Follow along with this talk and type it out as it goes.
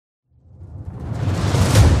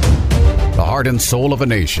heart and soul of a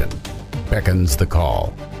nation, beckons the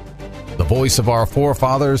call. The voice of our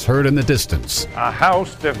forefathers heard in the distance. A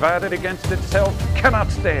house divided against itself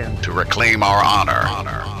cannot stand. To reclaim our honor,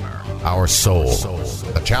 our soul.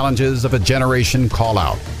 The challenges of a generation call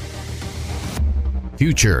out.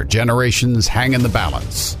 Future generations hang in the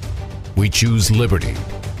balance. We choose liberty.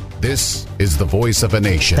 This is the voice of a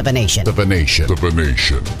nation. Of a nation. Of a nation. Of a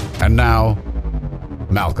nation. And now,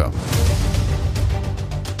 Malcolm.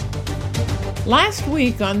 Last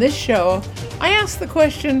week on this show, I asked the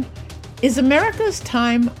question, is America's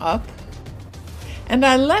time up? And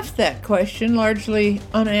I left that question largely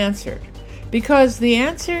unanswered because the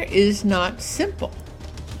answer is not simple.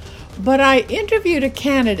 But I interviewed a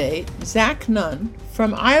candidate, Zach Nunn,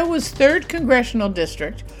 from Iowa's 3rd Congressional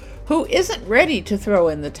District, who isn't ready to throw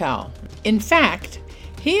in the towel. In fact,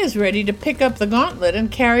 he is ready to pick up the gauntlet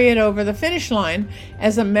and carry it over the finish line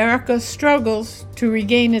as America struggles to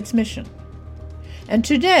regain its mission. And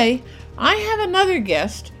today, I have another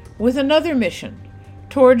guest with another mission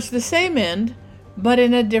towards the same end, but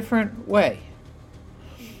in a different way.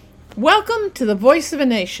 Welcome to the Voice of a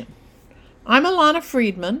Nation. I'm Ilana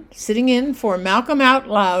Freedman, sitting in for Malcolm Out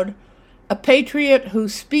Loud, a patriot who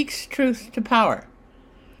speaks truth to power.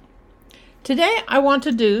 Today, I want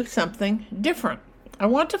to do something different. I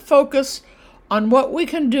want to focus on what we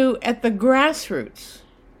can do at the grassroots.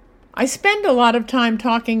 I spend a lot of time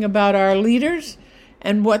talking about our leaders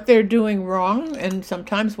and what they're doing wrong, and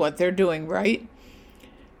sometimes what they're doing right.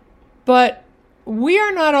 But we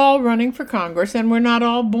are not all running for Congress, and we're not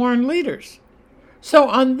all born leaders. So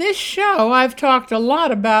on this show, I've talked a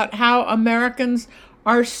lot about how Americans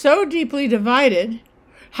are so deeply divided,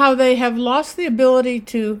 how they have lost the ability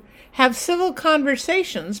to have civil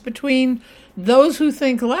conversations between those who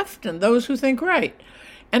think left and those who think right.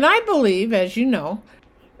 And I believe, as you know,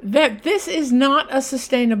 that this is not a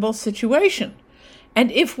sustainable situation. And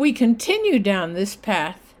if we continue down this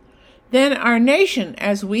path, then our nation,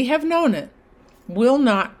 as we have known it, will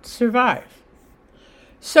not survive.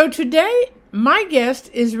 So today, my guest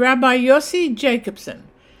is Rabbi Jacobson.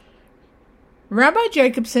 Rabbi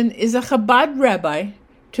Jacobson is a Chabad Rabbi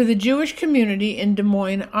to the Jewish community in Des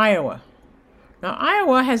Moines, Iowa. Now,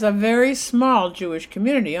 Iowa has a very small Jewish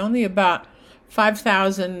community, only about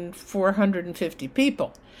 5,450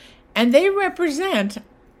 people, and they represent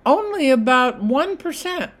only about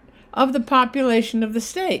 1% of the population of the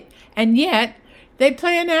state, and yet they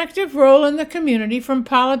play an active role in the community from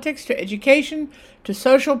politics to education to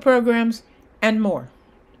social programs and more.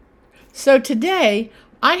 So today,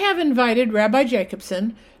 I have invited Rabbi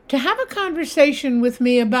Jacobson to have a conversation with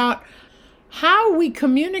me about how we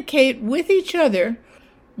communicate with each other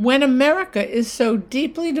when America is so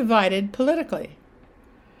deeply divided politically.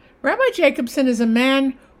 Rabbi Jacobson is a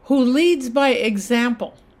man who leads by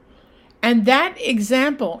example. And that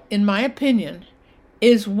example, in my opinion,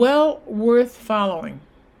 is well worth following.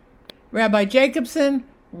 Rabbi Jacobson,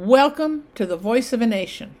 welcome to the Voice of a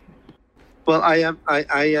Nation. Well, I am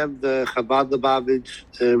the Chabad Rabbi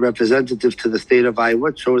representative to the state of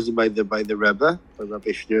Iowa, chosen by the Rebbe, by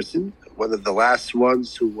Rabbi Schneerson, one of the last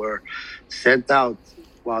ones who were sent out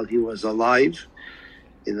while he was alive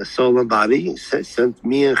in a solar body. He sent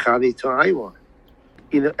me and Chani to Iowa.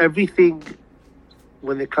 You know, everything.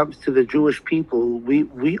 When it comes to the Jewish people,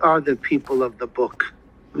 we are the people of the book.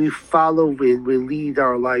 We follow, we lead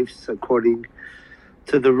our lives according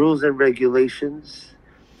to the rules and regulations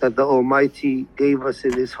that the Almighty gave us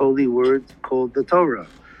in His holy word called the Torah,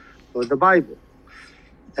 or the Bible.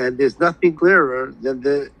 And there's nothing clearer than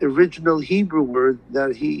the original Hebrew word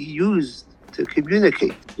that He used to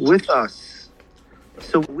communicate with us.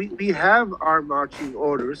 So we have our marching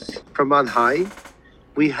orders from on high.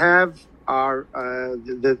 We have our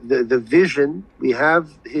the vision, we have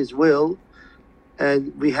His will,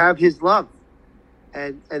 and we have His love,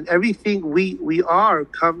 and everything we are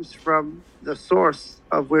comes from the source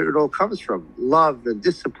of where it all comes from. Love and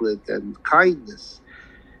discipline and kindness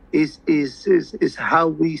is how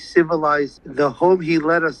we civilize the home He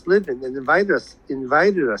let us live in and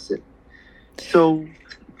invited us in. So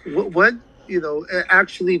when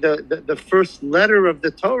actually the first letter of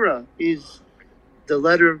the Torah is the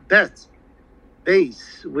letter of Bet.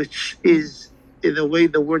 Base, which is in a way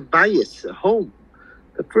the word bayis, home.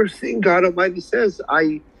 The first thing God Almighty says,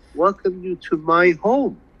 I welcome you to my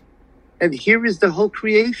home. And here is the whole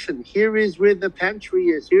creation. Here is where the pantry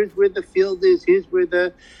is. Here's where the field is. Here's where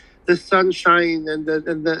the sunshine and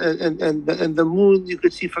the moon you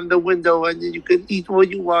could see from the window, and you can eat what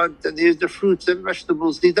you want. And here's the fruits and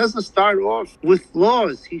vegetables. He doesn't start off with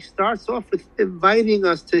laws. He starts off with inviting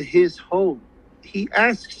us to His home. He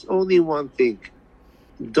asks only one thing: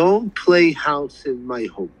 don't play house in my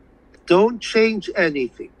home. Don't change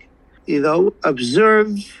anything.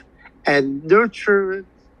 Observe and nurture it.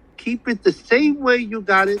 Keep it the same way you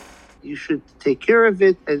got it. You should take care of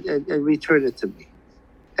it and return it to me.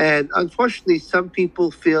 And unfortunately, some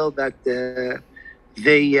people feel that they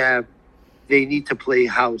need to play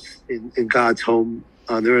house in God's home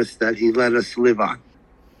on earth that he let us live on.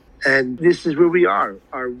 And this is where we are.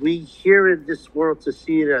 Are we here in this world to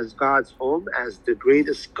see it as God's home, as the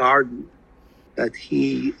greatest garden that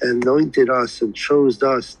he anointed us and chose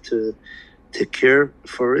us to care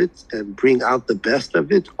for it and bring out the best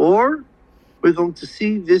of it? Or we're going to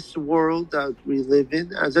see this world that we live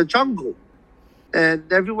in as a jungle.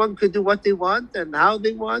 And everyone could do what they want and how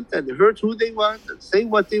they want and hurt who they want and say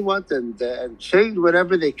what they want and change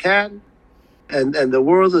whatever they can. And the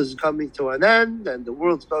world is coming to an end and the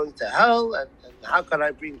world's going to hell. And how can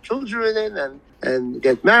I bring children in and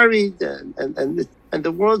get married? And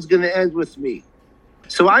the world's going to end with me.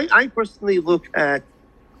 So I personally look at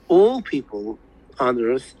all people on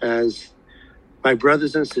earth as my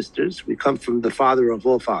brothers and sisters. We come from the Father of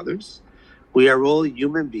all fathers. We are all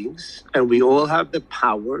human beings, and we all have the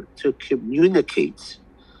power to communicate.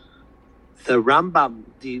 The Rambam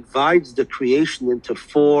divides the creation into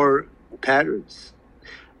 4 patterns.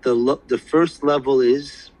 The first level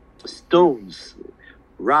is stones,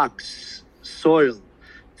 rocks, soil,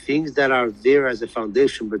 things that are there as a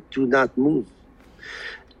foundation but do not move.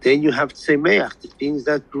 Then you have tzemeach, the things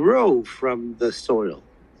that grow from the soil.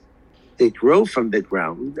 They grow from the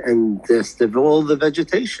ground, and there's all the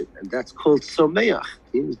vegetation, and that's called someach,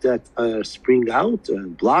 things that spring out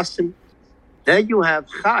and blossom. Then you have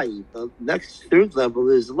chai. The next 3rd level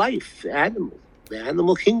is life, the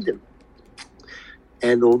animal kingdom,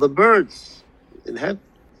 and all the birds in heaven.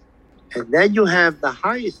 And then you have the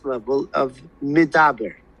highest level of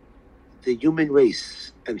medaber, the human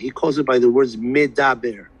race, and he calls it by the words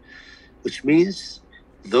medaber, which means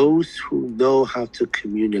those who know how to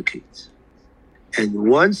communicate. And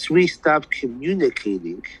once we stop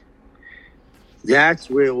communicating, that's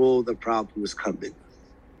where all the problems come in.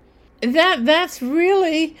 That's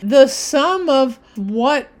really the sum of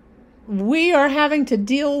what we are having to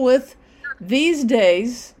deal with these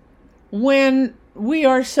days when we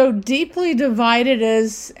are so deeply divided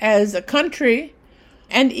as a country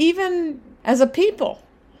and even as a people.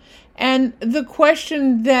 And the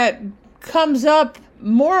question that comes up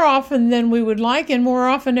more often than we would like and more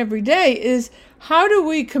often every day is, how do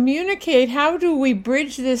we communicate? How do we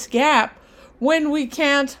bridge this gap when we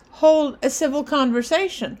can't hold a civil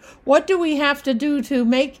conversation? What do we have to do to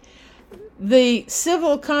make the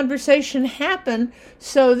civil conversation happen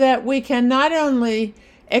so that we can not only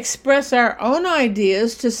express our own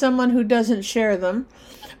ideas to someone who doesn't share them,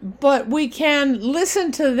 but we can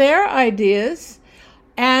listen to their ideas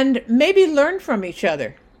and maybe learn from each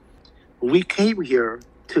other? We came here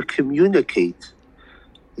to communicate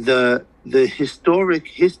the historic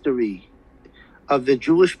history of the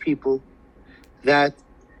Jewish people that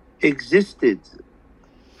existed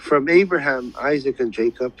from Abraham, Isaac, and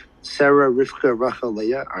Jacob, Sarah, Rivka, Rachel,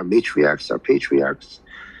 Leah, our matriarchs, our patriarchs,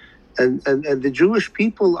 and the Jewish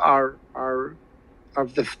people are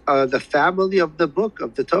of the family of the book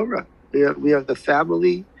of the Torah. We are the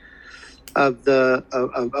family of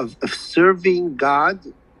serving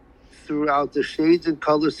God throughout the shades and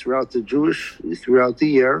colors throughout the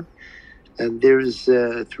year. And there's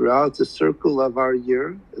throughout the circle of our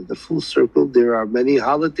year, the full circle, there are many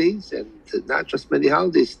holidays, and not just many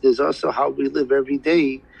holidays. There's also how we live every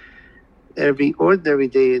day, every ordinary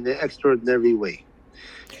day in an extraordinary way.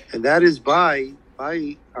 And that is by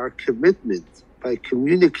our commitment, by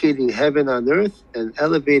communicating heaven on earth and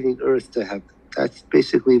elevating earth to heaven. That's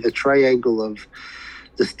basically the triangle of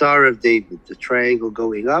the Star of David, the triangle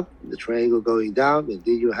going up, the triangle going down, and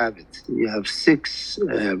there you have it. You have 6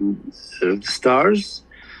 stars,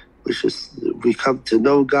 which is, we come to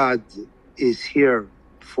know God is here,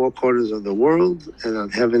 4 corners of the world, and on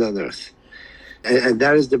heaven on earth. And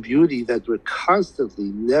that is the beauty, that we're constantly,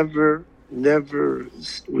 we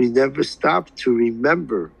never stop to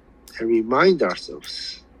remember and remind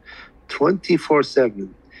ourselves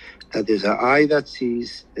 24/7 that there's an eye that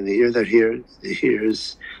sees, and the ear that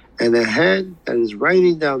hears, and a hand that is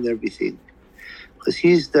writing down everything. Because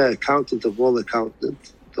he's the accountant of all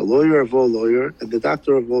accountants, the lawyer of all lawyers, and the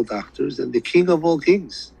doctor of all doctors, and the king of all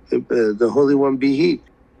kings, the Holy One be he.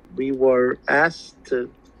 We were asked to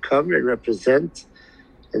come and represent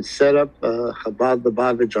and set up Chabad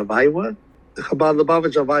Rabbi of Iowa. The Chabad Rabbi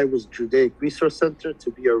of Iowa's Judaic Resource Center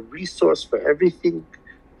to be a resource for everything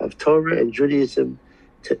of Torah and Judaism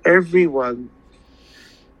to everyone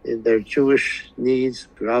in their Jewish needs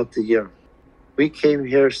throughout the year. We came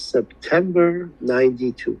here September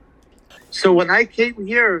 92. So when I came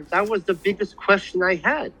here, that was the biggest question I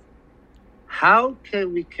had. How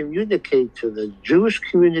can we communicate to the Jewish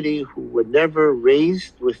community who were never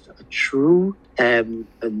raised with a true a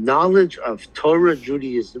knowledge of Torah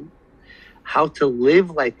Judaism, how to live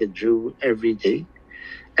like a Jew every day,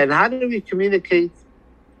 and how do we communicate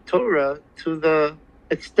Torah to the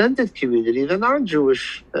extended community, the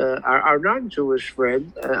non-Jewish, our non-Jewish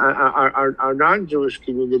friend, our non-Jewish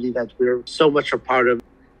community that we're so much a part of.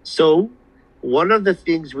 So one of the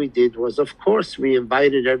things we did was, of course, we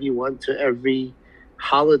invited everyone to every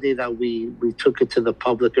holiday that we took it to the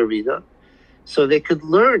public arena so they could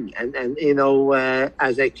learn. And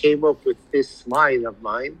as I came up with this line of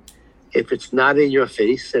mine, if it's not in your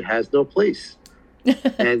face, it has no place.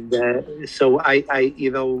 And so I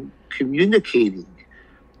communicating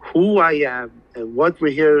who I am and what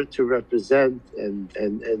we're here to represent, and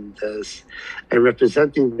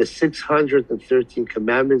representing the 613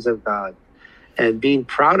 commandments of God, and being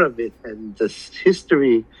proud of it, and the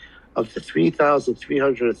history of the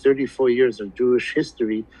 3,334 years of Jewish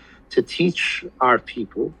history, to teach our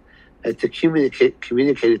people and to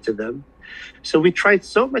communicate it to them. So we tried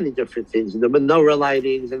so many different things, the menorah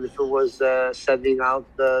lightings, and if it was sending out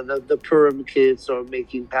the Purim kits, or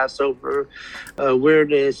making Passover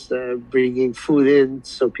awareness, bringing food in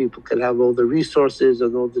so people could have all the resources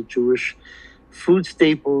and all the Jewish food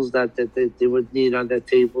staples that they would need on their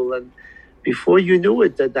table. And before you knew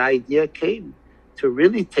it, the idea came to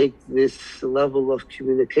really take this level of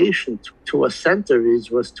communication to a center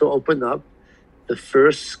was to open up the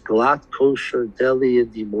first glatt kosher deli in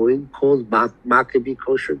Des Moines called Maccabee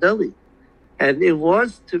Kosher Deli. And it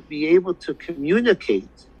was to be able to communicate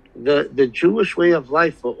the Jewish way of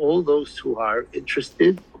life for all those who are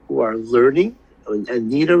interested, who are learning, and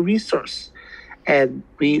need a resource. And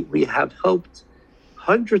we have helped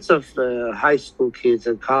hundreds of high school kids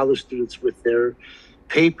and college students with their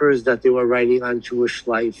papers that they were writing on Jewish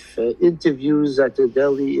life. Interviews at the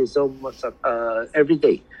deli is almost every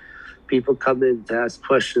day. People come in to ask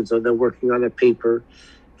questions, or they're working on a paper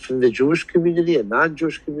from the Jewish community and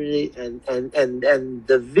non-Jewish community, and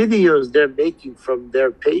the videos they're making from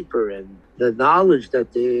their paper, and the knowledge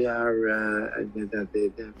that they are that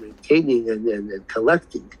they're maintaining and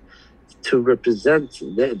collecting to represent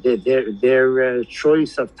their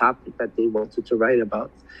choice of topic that they wanted to write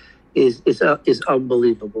about is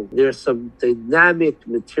unbelievable. There's some dynamic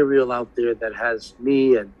material out there that has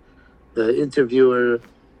me and the interviewer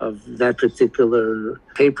of that particular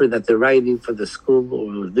paper that they're writing for the school,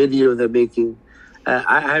 or video they're making.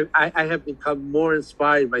 I have become more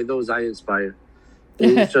inspired by those I inspire.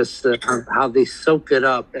 It's just how they soak it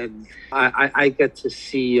up. And I get to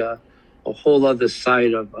see a whole other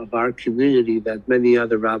side of our community that many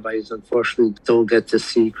other rabbis unfortunately don't get to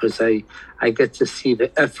see, because I get to see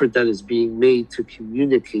the effort that is being made to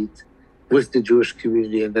communicate with the Jewish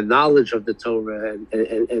community, and the knowledge of the Torah,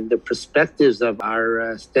 and the perspectives of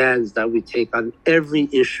our stands that we take on every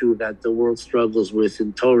issue that the world struggles with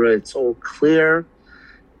in Torah. It's all clear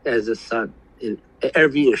as the sun in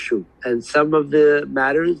every issue. And some of the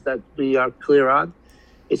matters that we are clear on,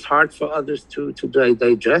 it's hard for others to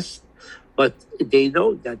digest, but they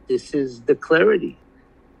know that this is the clarity.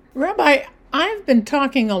 Rabbi, I've been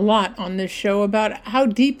talking a lot on this show about how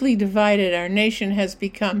deeply divided our nation has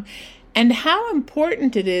become, and how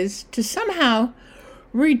important it is to somehow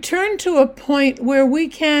return to a point where we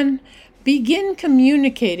can begin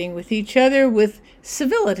communicating with each other with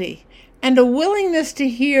civility and a willingness to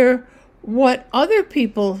hear what other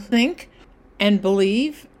people think and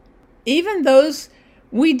believe, even those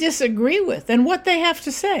we disagree with, and what they have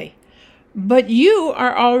to say. But you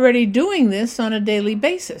are already doing this on a daily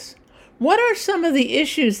basis. What are some of the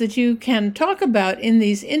issues that you can talk about in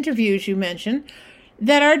these interviews you mentioned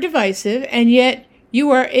that are divisive, and yet you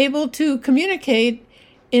are able to communicate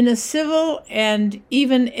in a civil and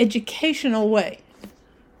even educational way?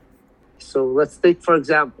 So let's take, for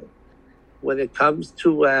example, when it comes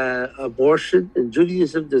to abortion, in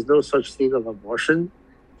Judaism, there's no such thing of abortion.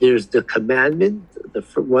 There's the commandment.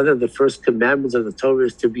 One of the first commandments of the Torah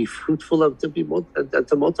is to be fruitful and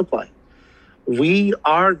to multiply. We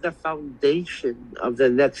are the foundation of the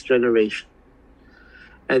next generation.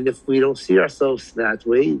 And if we don't see ourselves that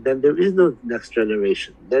way, then there is no next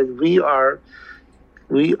generation. Then we are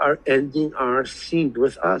ending our seed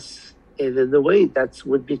with us. And in a way, that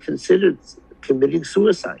would be considered committing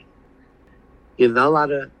suicide. You're not allowed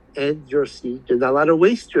to end your seed. You're not allowed to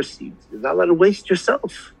waste your seed. You're not allowed to waste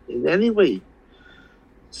yourself in any way.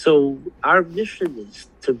 So our mission is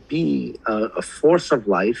to be a force of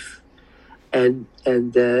life, and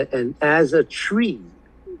as a tree,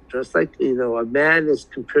 just like a man is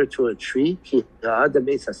compared to a tree,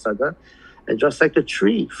 and just like a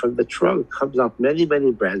tree, from the trunk comes out many,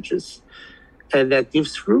 many branches, and that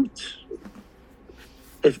gives fruit.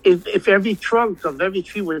 If every trunk of every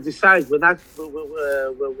tree would decide we're not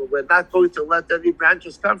going to let any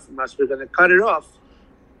branches come from us, we're going to cut it off.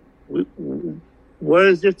 What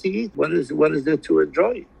is there to eat? What is there to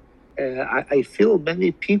enjoy? I feel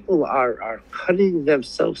many people are cutting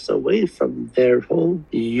themselves away from their whole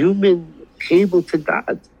human cable to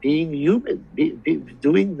God, being human,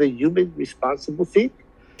 doing the human responsible thing.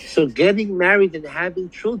 So getting married and having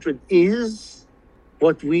children is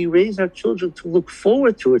what we raise our children to look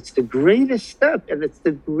forward to. It's the greatest step, and it's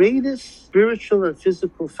the greatest spiritual and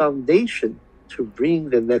physical foundation to bring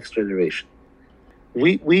the next generation.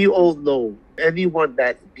 We all know anyone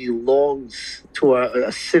that belongs to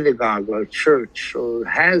a synagogue or a church or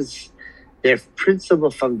has their principal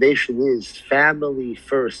foundation is family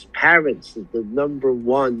first. Parents is the number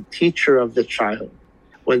one teacher of the child.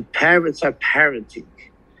 When parents are parenting,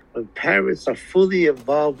 when parents are fully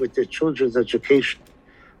involved with their children's education,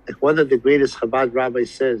 like one of the greatest Chabad Rabbi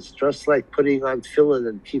says, just like putting on tefillin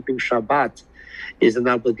and keeping Shabbat is an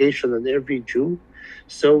obligation on every Jew,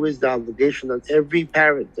 so is the obligation on every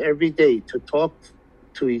parent every day to talk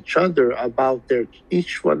to each other about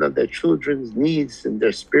each one of their children's needs and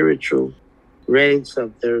their spiritual ranks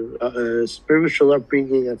of their spiritual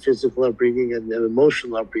upbringing and physical upbringing and their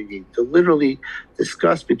emotional upbringing, to literally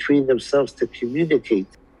discuss between themselves, to communicate.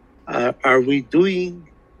 Are we doing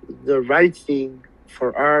the right thing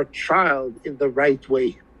for our child in the right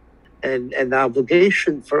way? And the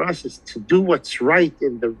obligation for us is to do what's right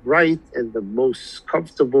in the right and the most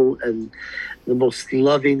comfortable and the most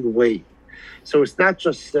loving way. So it's not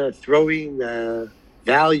just throwing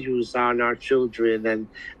values on our children and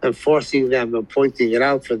forcing them and pointing it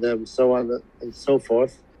out for them, so on and so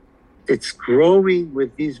forth. It's growing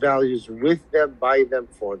with these values with them, by them,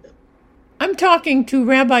 for them. I'm talking to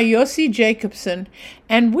Rabbi Jacobson,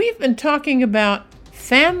 and we've been talking about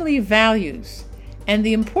family values and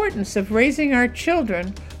the importance of raising our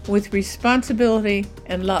children with responsibility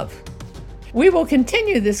and love. We will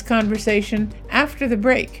continue this conversation after the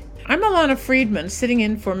break. I'm Ilana Freedman, sitting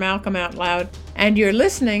in for Malcolm Out Loud, and you're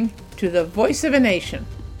listening to The Voice of a Nation.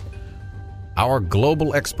 Our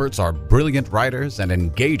global experts are brilliant writers and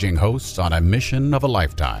engaging hosts on a mission of a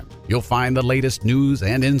lifetime. You'll find the latest news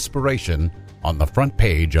and inspiration on the front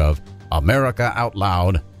page of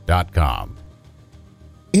AmericaOutloud.com.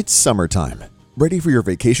 It's summertime. Ready for your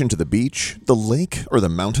vacation to the beach, the lake, or the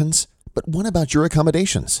mountains? But what about your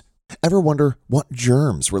accommodations? Ever wonder what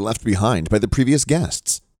germs were left behind by the previous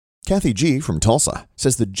guests? Kathy G. from Tulsa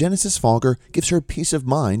says the Genesis Fogger gives her peace of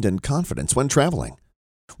mind and confidence when traveling.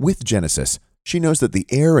 With Genesis, she knows that the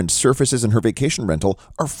air and surfaces in her vacation rental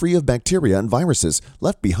are free of bacteria and viruses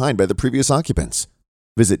left behind by the previous occupants.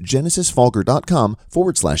 Visit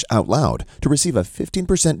genesisfogger.com/outloud to receive a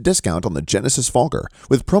 15% discount on the Genesis Fogger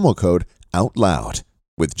with promo code OUTLOUD.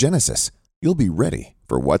 With Genesis, you'll be ready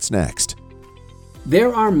for what's next.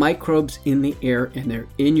 There are microbes in the air and they're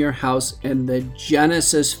in your house, and the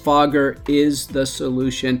Genesis Fogger is the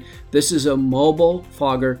solution. This is a mobile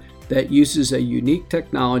fogger that uses a unique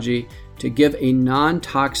technology to give a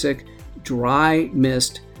non-toxic dry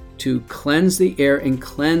mist to cleanse the air and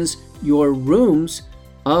cleanse your rooms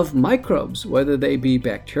of microbes, whether they be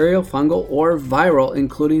bacterial, fungal, or viral,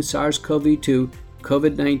 including SARS-CoV-2,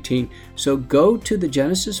 COVID-19. So go to the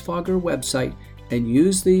Genesis Fogger website and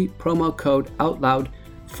use the promo code OUTLOUD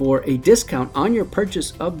for a discount on your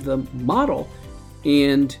purchase of the model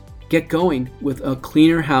and get going with a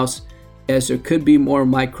cleaner house, as there could be more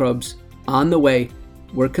microbes on the way.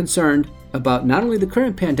 We're concerned about not only the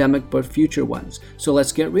current pandemic, but future ones. So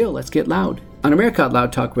let's get real, let's get loud on America Out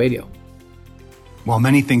Loud Talk Radio. While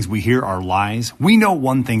many things we hear are lies, we know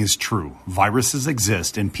one thing is true. Viruses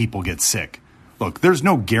exist and people get sick. Look, there's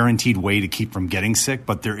no guaranteed way to keep from getting sick,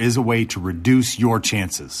 but there is a way to reduce your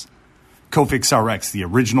chances. Cofix RX, the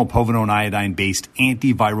original povidone iodine-based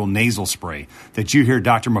antiviral nasal spray that you hear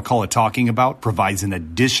Dr. McCullough talking about, provides an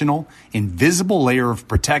additional invisible layer of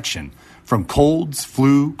protection from colds,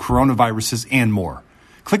 flu, coronaviruses, and more.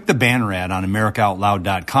 Click the banner ad on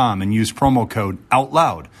AmericaOutloud.com and use promo code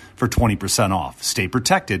OUTLOUD for 20% off. Stay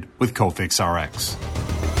protected with Cofix RX.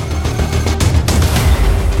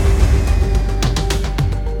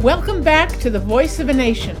 Welcome back to The Voice of a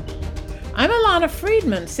Nation. I'm Ilana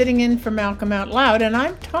Freedman, sitting in for Malcolm Out Loud, and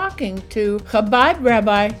I'm talking to Chabad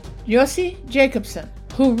Rabbi Yossi Jacobson,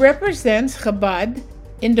 who represents Chabad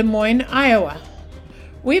in Des Moines, Iowa.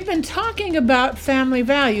 We've been talking about family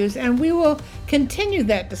values, and we will continue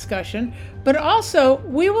that discussion, but also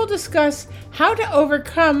we will discuss how to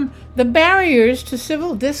overcome the barriers to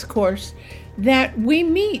civil discourse that we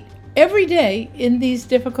meet every day in these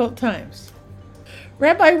difficult times.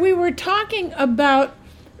 Rabbi, we were talking about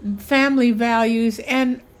family values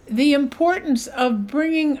and the importance of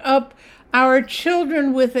bringing up our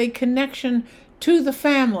children with a connection to the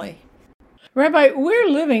family. Rabbi, we're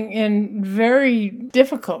living in very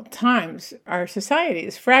difficult times. Our society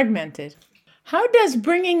is fragmented. How does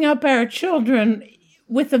bringing up our children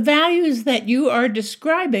with the values that you are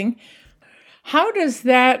describing, how does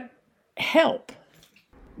that help?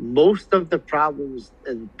 Most of the problems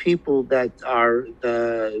and people that are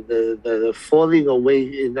the falling away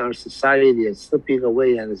in our society and slipping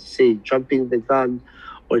away and, say, jumping the gun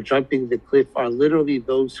or jumping the cliff are literally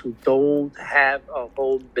those who don't have a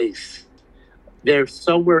home base. They're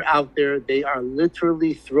somewhere out there. They are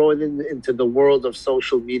literally thrown into the world of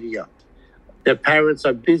social media. Their parents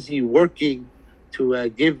are busy working to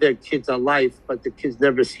give their kids a life, but the kids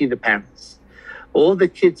never see the parents. All the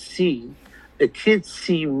kids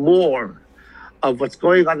see more of what's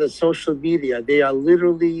going on in social media. They are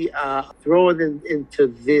literally thrown into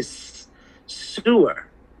this sewer.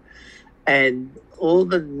 And all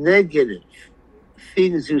the negative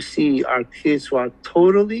things you see are kids who are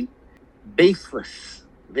totally baseless.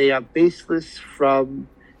 They are baseless from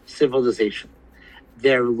civilization.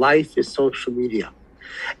 Their life is social media.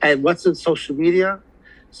 And what's in social media?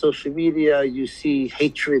 Social media, you see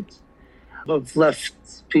hatred of left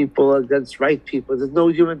people against right people. There's no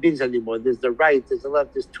human beings anymore. There's the right, there's the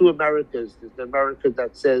left. There's two Americas. There's the America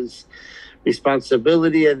that says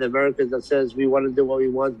responsibility and the America that says we want to do what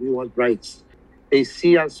we want rights. They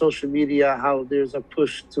see on social media how there's a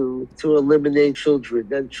push to eliminate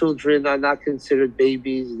children. And children are not considered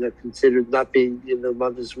babies. They're considered nothing in the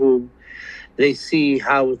mother's womb. They see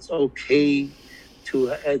how it's okay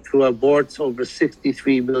to abort over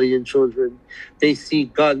 63 million children. They see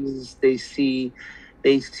guns. They see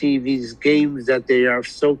these games that they are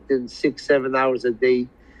soaked in 6-7 hours a day.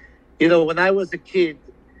 You know, when I was a kid,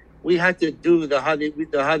 we had to do the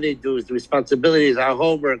honeydews, the responsibilities, our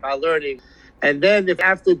homework, our learning. And then if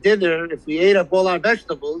after dinner, if we ate up all our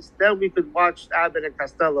vegetables, then we could watch Abbott and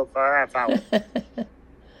Costello for a half hour.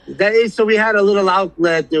 So we had a little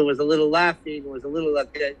outlet. There was a little laughing. There was a little,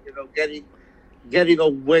 getting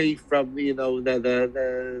away from,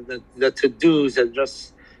 the to-dos and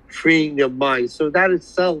just freeing your mind. So that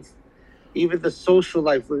itself, even the social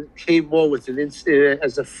life came more with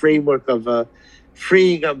as a framework of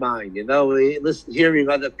freeing your mind, hearing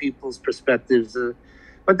other people's perspectives.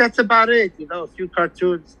 But that's about it, a few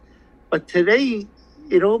cartoons. But today,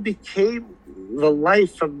 it all became the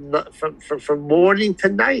life from morning to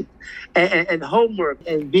night, and homework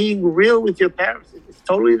and being real with your parents. It's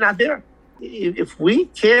totally not there. If we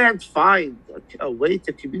can't find a way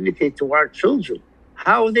to communicate to our children,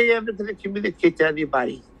 how are they ever going to communicate to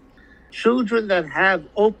anybody? Children that have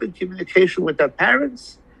open communication with their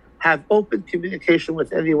parents have open communication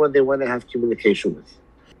with anyone they want to have communication with.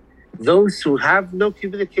 Those who have no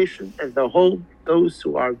communication at the home, those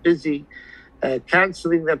who are busy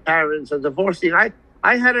canceling their parents or divorcing. I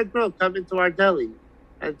had a girl come into our deli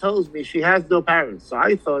and told me she has no parents. So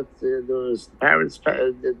I thought those parents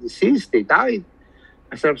deceased, they died.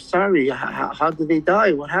 I said, I'm sorry, how did they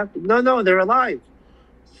die? What happened? No, they're alive.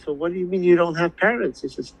 So what do you mean you don't have parents? He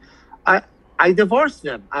says, I divorced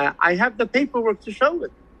them. I have the paperwork to show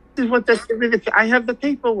it. This is what that's communication. I have the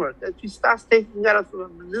paperwork. And she starts taking out of a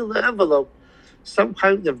manila envelope some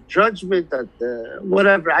kind of judgment that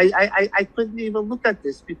whatever. I couldn't even look at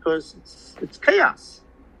this because it's chaos.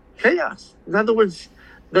 Chaos. In other words,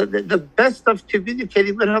 the best of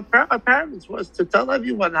communicating with her parents was to tell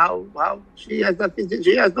everyone how she has nothing.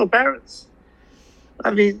 She has no parents.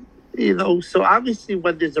 I mean, so obviously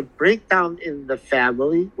when there's a breakdown in the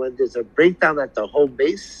family, when there's a breakdown at the home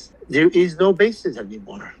base, there is no basis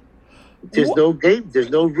anymore. There's no game,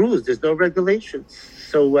 there's no rules, there's no regulations.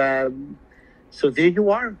 So there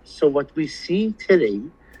you are. So what we see today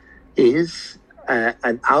is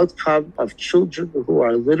an outcome of children who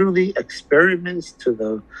are literally experiments to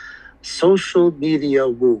the social media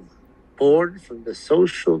womb, born from the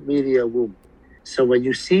social media womb. So when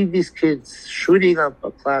you see these kids shooting up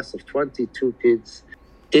a class of 22 kids,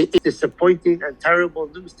 it's disappointing and terrible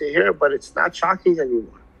news to hear, but it's not shocking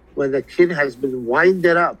anymore. When the kid has been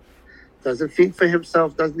winded up, doesn't think for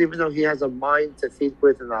himself, doesn't even know he has a mind to think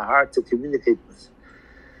with and a heart to communicate with,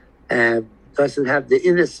 and doesn't have the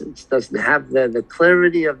innocence, doesn't have the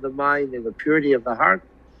clarity of the mind and the purity of the heart,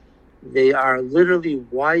 They are literally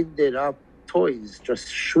winded up toys,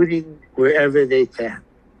 just shooting wherever they can,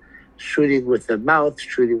 shooting with their mouth,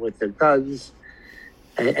 shooting with their guns,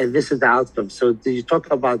 and this is the outcome. So you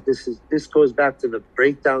talk about this goes back to the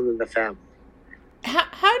breakdown in the family.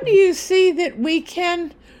 How do you see that we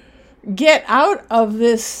can get out of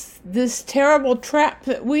this terrible trap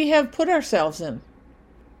that we have put ourselves in?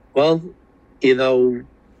 Well,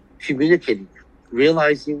 communicating,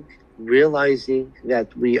 realizing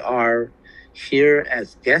that we are here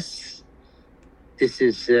as guests. This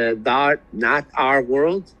is not our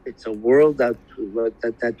world. It's a world that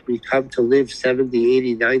we come to live 70,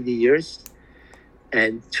 80, 90 years,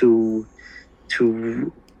 and to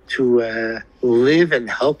live and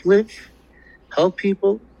help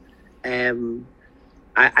people.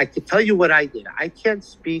 I could tell you what I did. I can't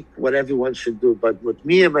speak what everyone should do, but what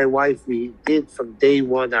me and my wife, we did from day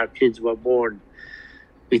one our kids were born.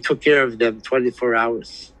 We took care of them 24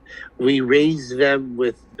 hours. We raised them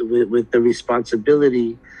with the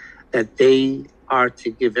responsibility that they are to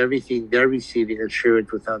give everything they're receiving and share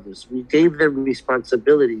it with others. We gave them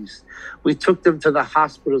responsibilities. We took them to the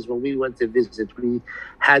hospitals when we went to visit. We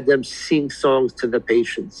had them sing songs to the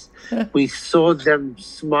patients. We saw them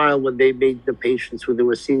smile when they made the patients who they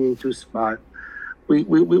were singing to smile. We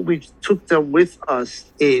took them with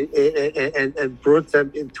us and brought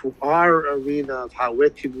them into our arena of how we're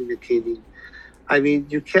communicating. I mean,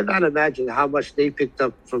 you cannot imagine how much they picked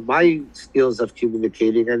up from my skills of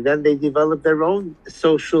communicating, and then they developed their own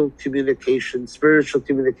social communication, spiritual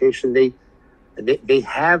communication. They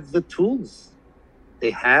have the tools.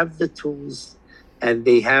 They have the tools, and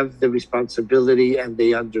they have the responsibility, and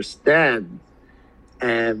they understand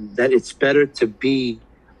that it's better to be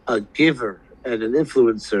a giver and an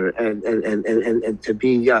influencer and to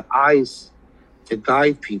be eyes to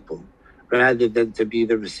guide people rather than to be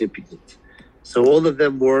the recipient. So all of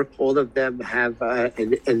them work, all of them have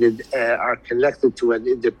are connected to an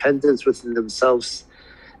independence within themselves,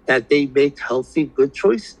 that they make healthy, good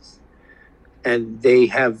choices. And they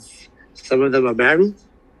have, some of them are married,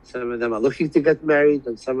 some of them are looking to get married,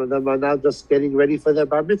 and some of them are now just getting ready for their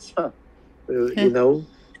bar mitzvah.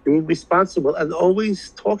 Being responsible and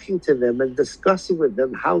always talking to them and discussing with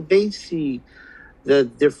them how they see the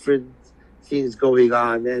different things going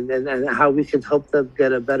on and how we can help them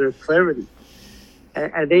get a better clarity.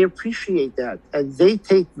 And they appreciate that, and they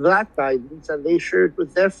take that guidance and they share it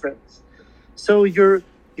with their friends. So you're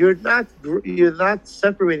not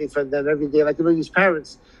separating from them every day like these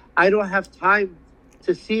parents. I don't have time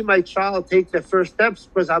to see my child take their first steps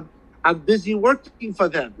because I'm busy working for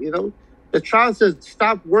them. The child says,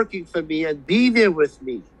 "Stop working for me and be there with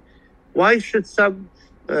me." Why should some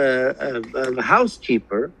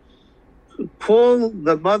housekeeper call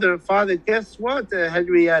the mother and father? Guess what,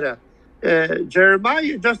 Henrietta?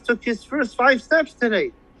 Jeremiah just took his first 5 steps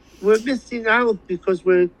today. We're missing out because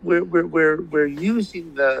we're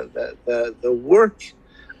using the work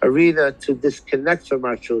arena to disconnect from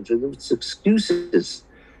our children. It's excuses,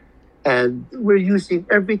 and we're using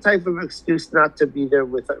every type of excuse not to be there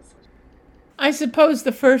with us. I suppose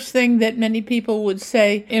the first thing that many people would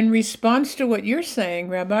say in response to what you're saying,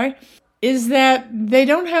 Rabbi, is that they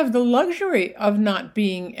don't have the luxury of not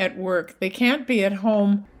being at work. They can't be at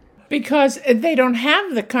home because they don't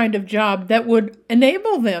have the kind of job that would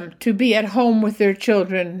enable them to be at home with their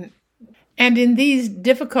children. And in these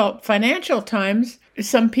difficult financial times,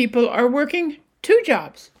 some people are working 2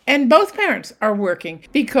 jobs, and both parents are working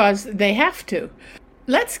because they have to.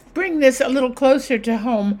 Let's bring this a little closer to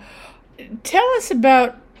home. Tell us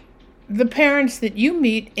about the parents that you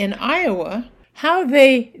meet in Iowa, how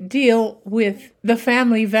they deal with the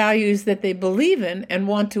family values that they believe in and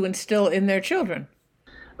want to instill in their children.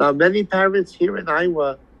 Now, many parents here in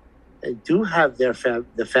Iowa do have the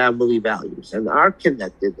family values and are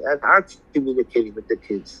connected and are communicating with the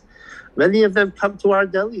kids. Many of them come to our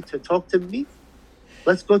deli to talk to me.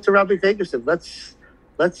 Let's go to Rabbi Jacobson. Let's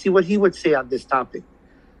see what he would say on this topic.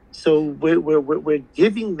 So we're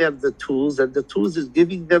giving them the tools, and the tools is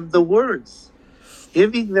giving them the words,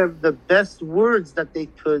 giving them the best words that they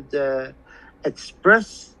could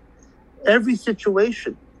express every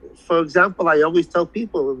situation. For example, I always tell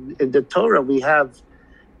people in the Torah, we have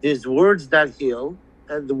these words that heal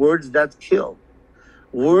and the words that kill,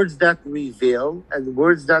 words that reveal and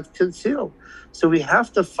words that conceal. So we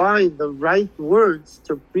have to find the right words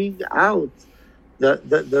to bring out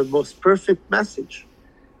the most perfect message.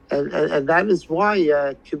 And that is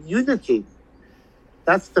why communicate.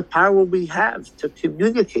 That's the power we have to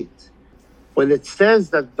communicate. When it says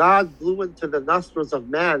that God blew into the nostrils of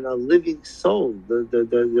man a living soul,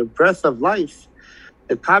 the breath of life,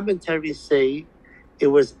 the commentaries say It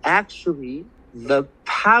was actually the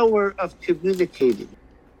power of communicating.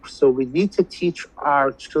 So we need to teach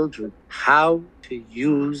our children how to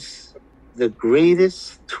use the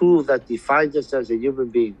greatest tool that defines us as a human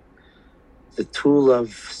being, the tool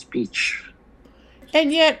of speech.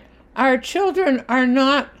 And yet, our children are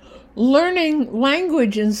not learning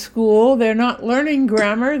language in school. They're not learning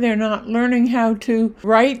grammar. They're not learning how to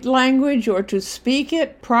write language or to speak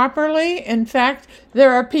it properly. In fact,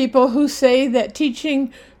 there are people who say that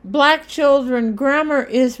teaching black children grammar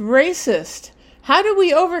is racist. How do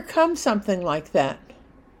we overcome something like that?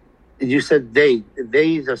 You said they.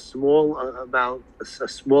 They is a small amount, a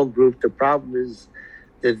small group. The problem is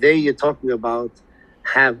that they you're talking about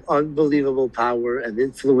have unbelievable power and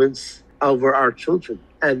influence over our children.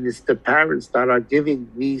 And it's the parents that are giving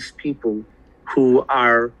these people who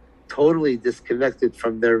are totally disconnected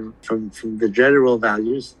from the general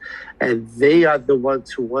values, and they are the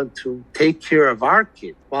ones who want to take care of our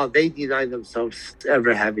kids while they deny themselves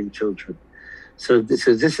ever having children. So this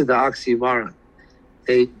is the oxymoron.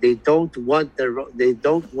 They don't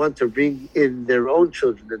want to bring in their own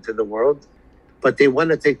children into the world, but they want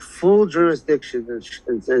to take full jurisdiction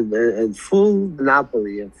and full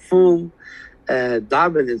monopoly and full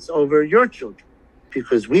dominance over your children,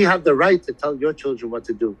 because we have the right to tell your children what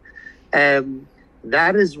to do. And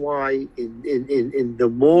that is why in the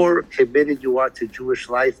more committed you are to Jewish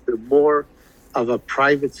life, the more of a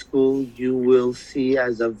private school you will see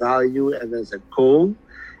as a value and as a goal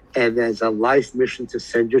and as a life mission to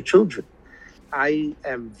send your children. I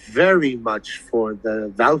am very much for the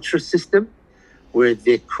voucher system, where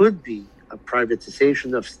there could be a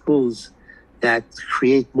privatization of schools that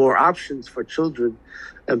create more options for children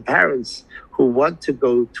and parents who want to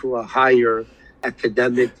go to a higher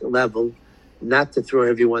academic level, not to throw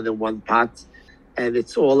everyone in one pot. And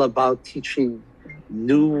it's all about teaching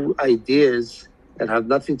new ideas that have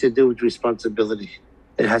nothing to do with responsibility.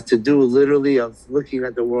 It has to do literally of looking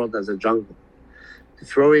at the world as a jungle.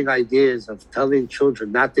 Throwing ideas of telling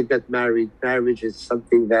children not to get married. Marriage is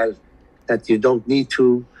something that you don't need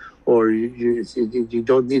to, or you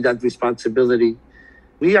don't need that responsibility.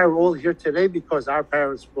 We are all here today because our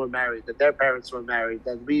parents were married and their parents were married,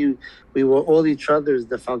 and we were all each other's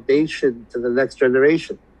the foundation to the next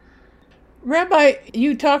generation. Rabbi,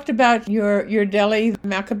 you talked about your deli,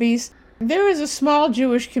 Maccabees. There is a small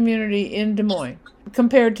Jewish community in Des Moines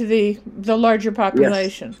compared to the larger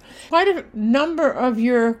population. Yes. Quite a number of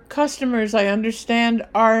your customers, I understand,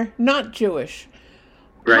 are not Jewish.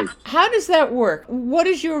 Right. How does that work? What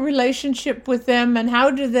is your relationship with them, and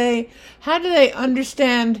how do they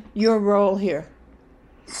understand your role here?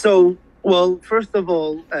 So, well, first of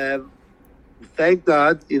all, thank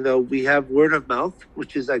God, we have word of mouth,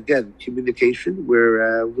 which is, again, communication,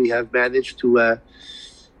 where we have managed to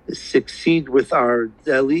succeed with our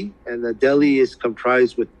deli. And the deli is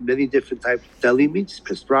comprised with many different types of deli meats,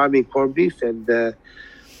 pastrami, corned beef, and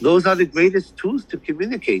those are the greatest tools to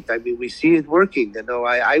communicate. I mean, we see it working.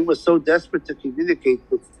 I was so desperate to communicate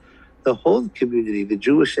with the whole community, the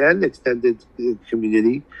Jewish and extended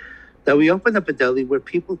community, that we opened up a deli where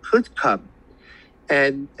people could come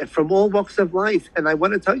and from all walks of life. And I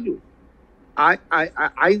want to tell you, I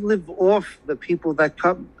live off the people that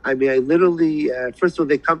come. I mean, I literally, first of all,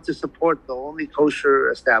 they come to support the only kosher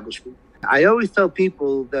establishment. I always tell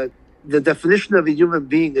people that the definition of a human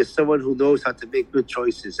being is someone who knows how to make good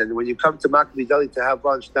choices. And when you come to Maccabee Deli to have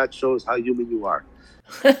lunch, that shows how human you are.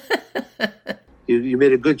 You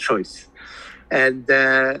made a good choice. And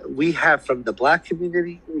we have from the Black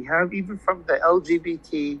community, we have even from the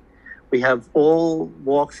LGBT, we have all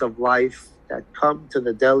walks of life that come to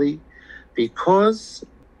the deli because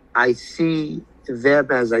I see them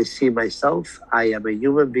as I see myself. I am a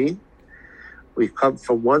human being. We come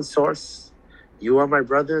from one source. You are my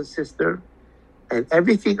brother and sister, and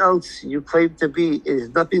everything else you claim to be is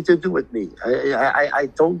nothing to do with me. I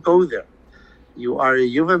don't go there. You are a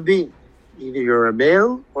human being. Either you're a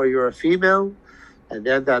male or you're a female, and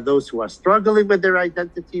then there are those who are struggling with their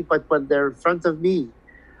identity, but when they're in front of me,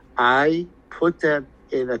 I put them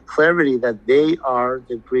in a clarity that they are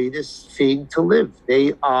the greatest thing to live.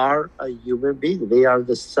 They are a human being. They are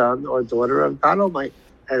the son or daughter of God Almighty.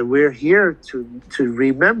 And we're here to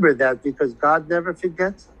remember that because God never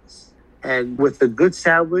forgets us. And with a good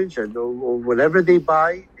sandwich or whatever they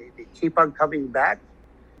buy, they keep on coming back.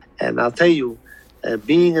 And I'll tell you,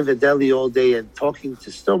 being in the deli all day and talking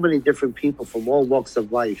to so many different people from all walks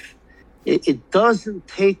of life, it doesn't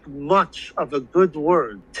take much of a good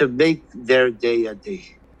word to make their day a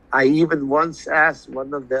day. I even once asked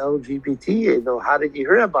one of the LGBT, how did you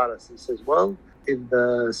hear about us? He says, well, in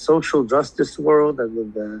the social justice world and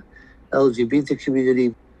in the LGBT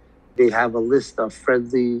community. They have a list of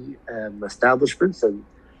friendly establishments, and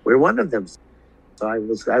we're one of them. So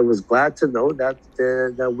I was glad to know that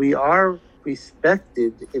we are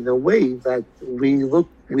respected in a way that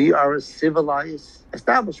we are a civilized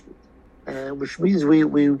establishment, which means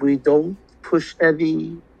we don't push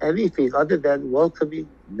anything other than welcoming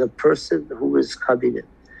the person who is coming in.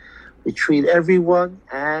 We treat everyone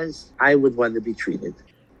as I would want to be treated.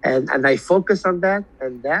 And I focus on that,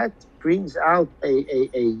 and that brings out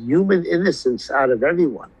a human innocence out of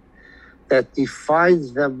everyone that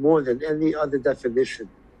defines them more than any other definition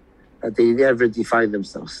that they ever define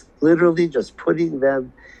themselves. Literally just putting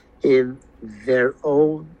them in their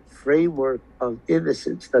own framework of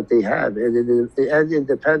innocence that they have and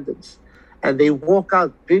independence. And they walk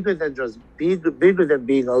out bigger than being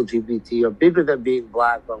LGBT or bigger than being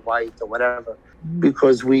black or white or whatever,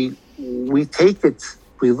 because we take it.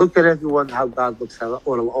 We look at everyone how God looks at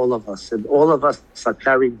all of us, and all of us are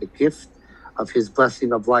carrying the gift of His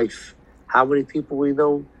blessing of life. How many people we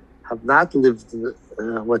know have not lived,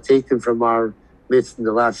 were taken from our midst in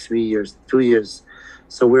the last 2 years.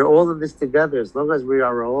 So we're all in this together. As long as we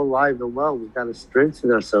are all alive and well, we've got to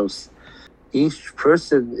strengthen ourselves. Each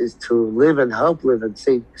person is to live and help live and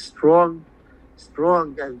stay strong,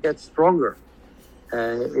 and get stronger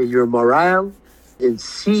in your morale, in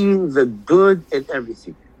seeing the good in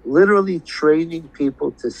everything. Literally training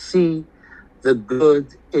people to see the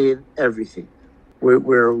good in everything.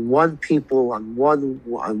 We're one people on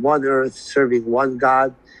one earth, serving one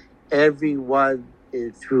God. Everyone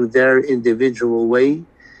through their individual way.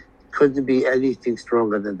 Couldn't be anything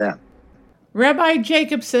stronger than that. Rabbi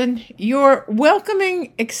Jacobson, your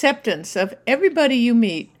welcoming acceptance of everybody you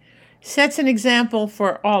meet sets an example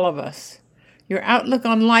for all of us. Your outlook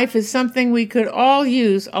on life is something we could all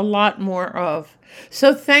use a lot more of.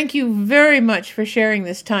 So thank you very much for sharing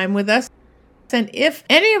this time with us. And if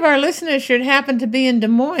any of our listeners should happen to be in Des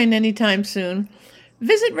Moines anytime soon,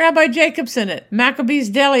 visit Rabbi Jacobson at Maccabee's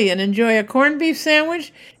Deli and enjoy a corned beef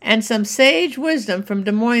sandwich and some sage wisdom from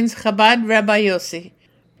Des Moines' Chabad Rabbi Yossi.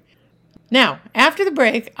 Now, after the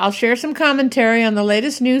break, I'll share some commentary on the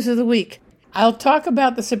latest news of the week. I'll talk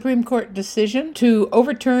about the Supreme Court decision to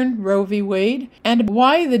overturn Roe v. Wade and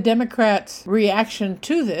why the Democrats' reaction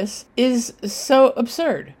to this is so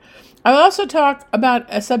absurd. I'll also talk about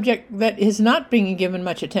a subject that is not being given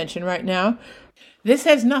much attention right now. This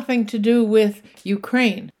has nothing to do with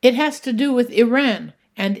Ukraine. It has to do with Iran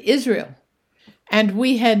and Israel, and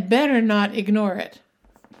we had better not ignore it.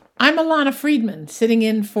 I'm Ilana Freedman, sitting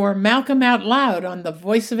in for Malcolm Out Loud on The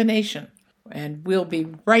Voice of a Nation, and we'll be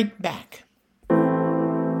right back.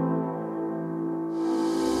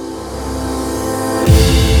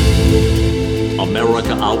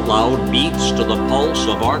 America Out Loud beats to the pulse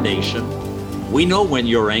of our nation. We know when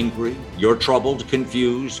you're angry, you're troubled,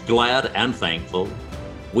 confused, glad, and thankful.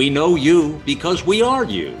 We know you because we are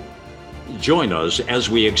you. Join us as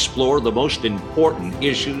we explore the most important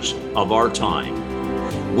issues of our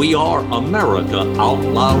time. We are America Out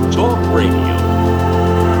Loud Talk Radio.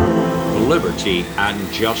 Liberty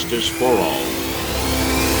and justice for all.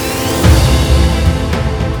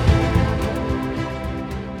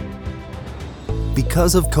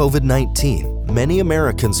 Because of COVID-19, many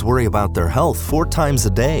Americans worry about their health 4 times a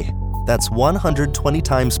day. That's 120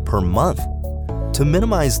 times per month. To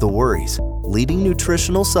minimize the worries, leading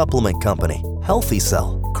nutritional supplement company, Healthy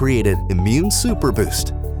Cell, created Immune Super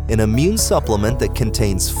Boost, an immune supplement that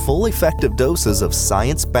contains full effective doses of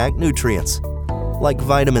science-backed nutrients like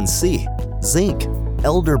vitamin C, zinc,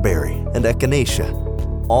 elderberry, and echinacea,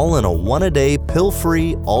 all in a 1-a-day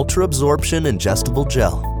pill-free ultra-absorption ingestible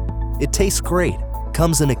gel. It tastes great,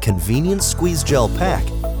 comes in a convenient squeeze gel pack,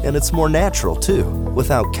 and it's more natural too,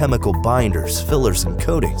 without chemical binders, fillers, and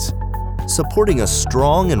coatings. Supporting a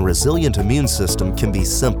strong and resilient immune system can be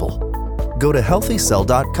simple. Go to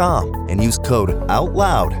healthycell.com and use code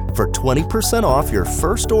OUTLOUD for 20% off your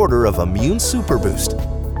first order of Immune Super Boost.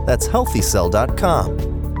 That's healthycell.com,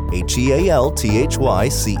 HEALTHYCELL,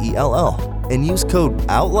 and use code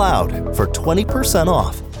OUTLOUD for 20%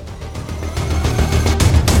 off.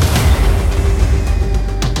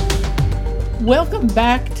 Welcome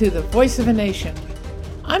back to The Voice of a Nation.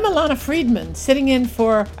 I'm Ilana Freedman, sitting in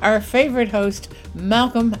for our favorite host,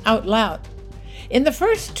 Malcolm Out Loud. In the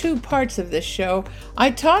first 2 parts of this show,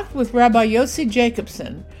 I talked with Rabbi Yossi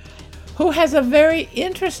Jacobson, who has a very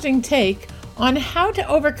interesting take on how to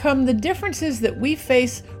overcome the differences that we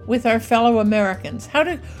face with our fellow Americans, how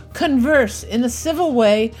to converse in a civil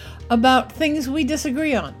way about things we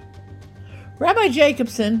disagree on. Rabbi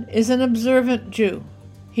Jacobson is an observant Jew.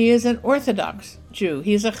 He is an Orthodox Jew.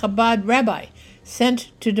 He is a Chabad Rabbi.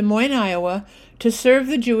 sent to Des Moines, Iowa, to serve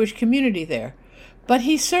the Jewish community there. But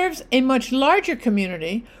he serves a much larger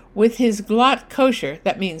community with his glatt kosher,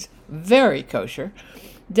 that means very kosher,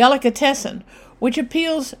 delicatessen, which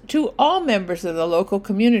appeals to all members of the local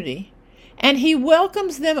community, and he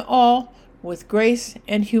welcomes them all with grace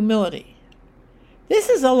and humility. This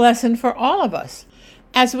is a lesson for all of us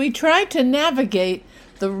as we try to navigate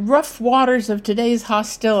the rough waters of today's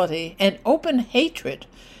hostility and open hatred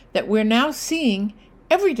that we're now seeing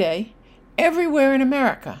every day, everywhere in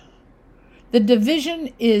America. The division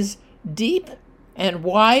is deep and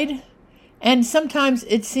wide, and sometimes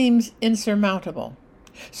it seems insurmountable.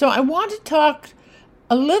 So I want to talk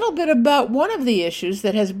a little bit about one of the issues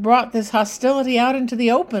that has brought this hostility out into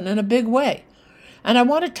the open in a big way. And I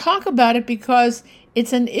want to talk about it because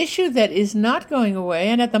it's an issue that is not going away,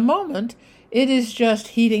 and at the moment, it is just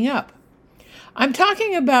heating up. I'm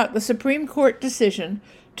talking about the Supreme Court decision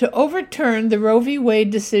to overturn the Roe v. Wade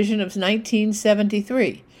decision of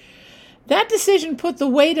 1973. That decision put the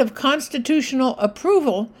weight of constitutional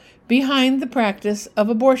approval behind the practice of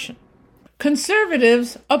abortion.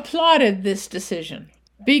 Conservatives applauded this decision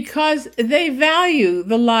because they value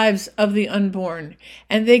the lives of the unborn,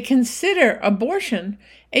 and they consider abortion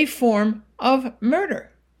a form of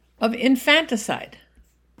murder, of infanticide.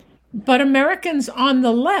 But Americans on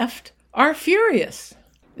the left are furious.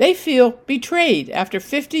 They feel betrayed after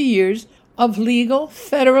 50 years of legal,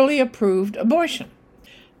 federally approved abortion.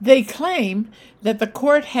 They claim that the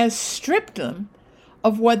court has stripped them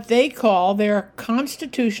of what they call their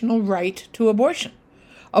constitutional right to abortion,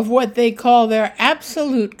 of what they call their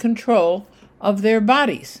absolute control of their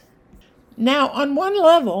bodies. Now, on one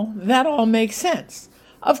level, that all makes sense.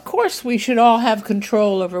 Of course, we should all have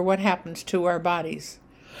control over what happens to our bodies.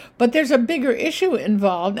 But there's a bigger issue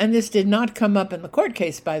involved, and this did not come up in the court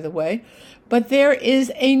case, by the way, but there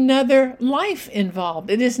is another life involved.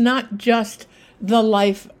 It is not just the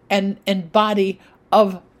life and body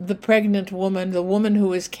of the pregnant woman, the woman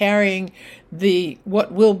who is carrying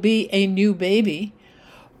what will be a new baby,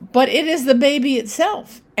 but it is the baby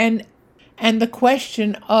itself. And the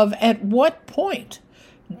question of at what point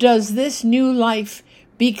does this new life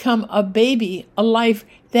become a baby, a life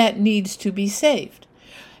that needs to be saved?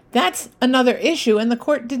 That's another issue, and the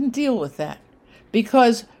court didn't deal with that,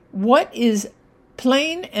 because what is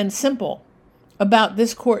plain and simple about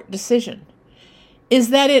this court decision is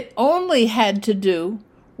that it only had to do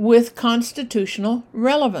with constitutional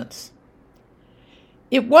relevance.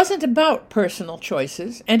 It wasn't about personal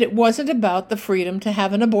choices, and it wasn't about the freedom to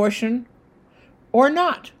have an abortion or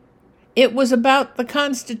not. It was about the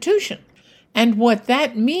Constitution and what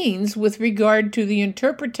that means with regard to the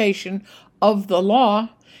interpretation of the law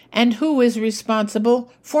and who is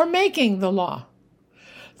responsible for making the law.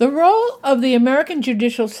 The role of the American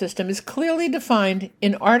judicial system is clearly defined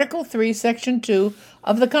in Article 3, Section 2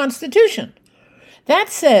 of the Constitution. That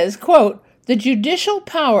says, quote, "The judicial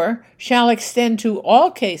power shall extend to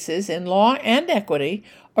all cases in law and equity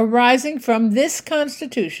arising from this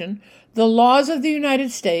Constitution, the laws of the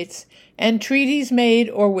United States, and treaties made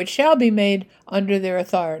or which shall be made under their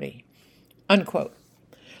authority." Unquote.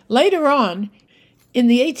 Later on, in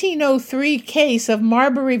the 1803 case of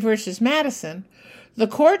Marbury v. Madison, the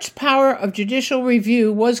court's power of judicial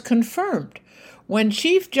review was confirmed when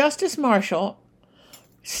Chief Justice Marshall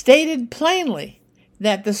stated plainly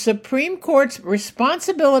that the Supreme Court's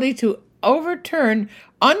responsibility to overturn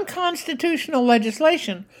unconstitutional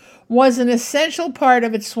legislation was an essential part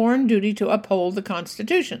of its sworn duty to uphold the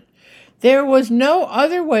Constitution. There was no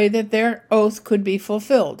other way that their oath could be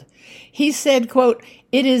fulfilled. He said, quote,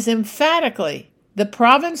 "It is emphatically the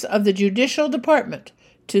province of the judicial department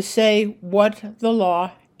to say what the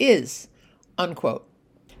law is," unquote.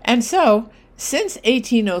 And so, since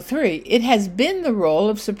 1803, it has been the role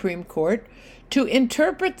of Supreme Court to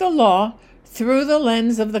interpret the law through the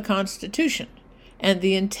lens of the Constitution and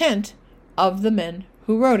the intent of the men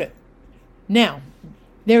who wrote it. Now,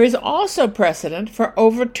 there is also precedent for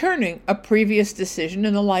overturning a previous decision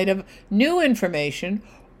in the light of new information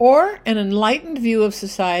or an enlightened view of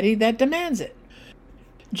society that demands it.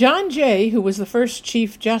 John Jay, who was the first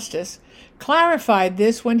Chief Justice, clarified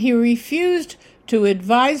this when he refused to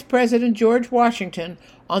advise President George Washington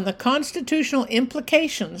on the constitutional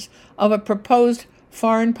implications of a proposed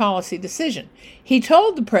foreign policy decision. He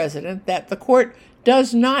told the president that the court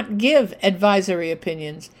does not give advisory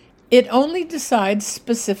opinions. It only decides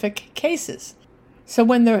specific cases. So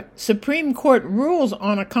when the Supreme Court rules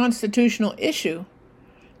on a constitutional issue,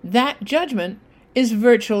 that judgment is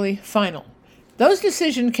virtually final. Those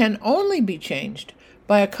decisions can only be changed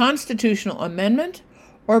by a constitutional amendment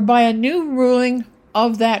or by a new ruling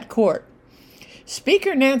of that court.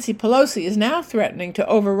 Speaker Nancy Pelosi is now threatening to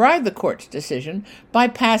override the court's decision by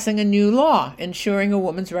passing a new law ensuring a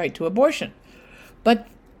woman's right to abortion. But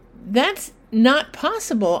that's not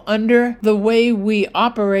possible under the way we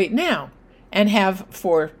operate now and have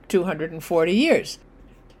for 240 years.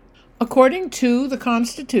 According to the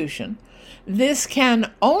Constitution, this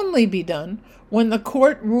can only be done when the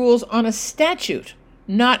court rules on a statute,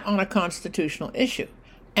 not on a constitutional issue.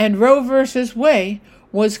 And Roe v. Wade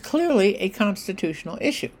was clearly a constitutional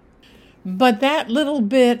issue. But that little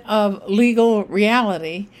bit of legal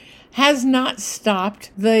reality has not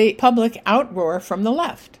stopped the public outroar from the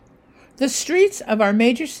left. The streets of our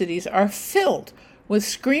major cities are filled with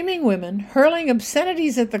screaming women hurling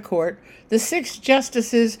obscenities at the court, the 6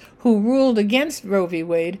 justices who ruled against Roe v.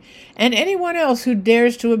 Wade, and anyone else who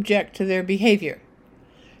dares to object to their behavior.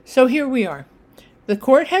 So here we are. The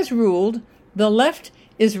court has ruled. The left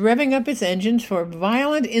is revving up its engines for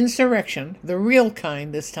violent insurrection, the real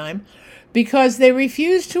kind this time, because they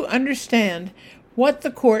refuse to understand what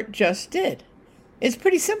the court just did. It's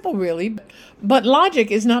pretty simple, really, but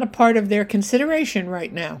logic is not a part of their consideration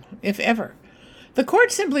right now, if ever. The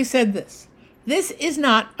court simply said this: this is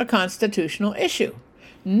not a constitutional issue.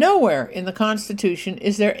 Nowhere in the Constitution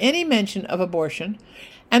is there any mention of abortion,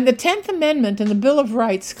 and the 10th Amendment in the Bill of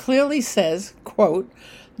Rights clearly says, quote,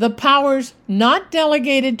 "The powers not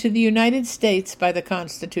delegated to the United States by the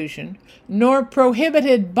Constitution, nor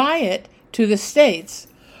prohibited by it to the states,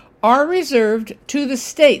 are reserved to the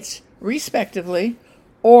states, respectively,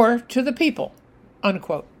 or to the people,"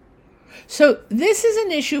 unquote. So this is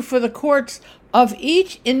an issue for the courts of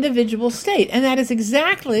each individual state, and that is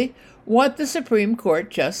exactly what the Supreme Court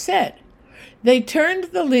just said. They turned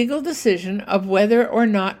the legal decision of whether or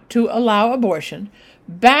not to allow abortion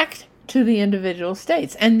back to the individual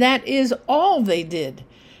states, and that is all they did.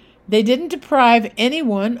 They didn't deprive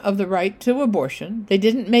anyone of the right to abortion. They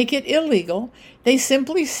didn't make it illegal. They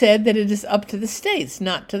simply said that it is up to the states,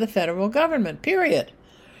 not to the federal government, period.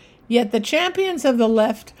 Yet the champions of the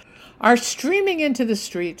left are streaming into the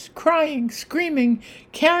streets, crying, screaming,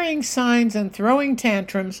 carrying signs, and throwing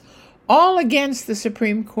tantrums, all against the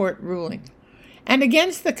Supreme Court ruling, and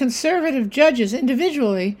against the conservative judges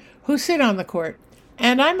individually who sit on the court.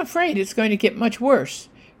 And I'm afraid it's going to get much worse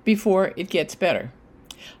before it gets better.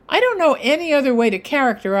 I don't know any other way to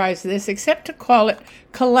characterize this except to call it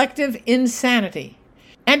collective insanity.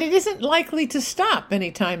 And it isn't likely to stop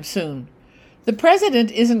anytime soon. The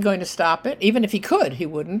president isn't going to stop it. Even if he could, he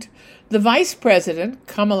wouldn't. The vice president,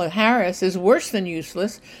 Kamala Harris, is worse than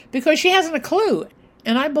useless because she hasn't a clue.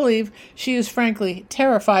 And I believe she is frankly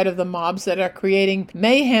terrified of the mobs that are creating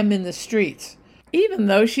mayhem in the streets, even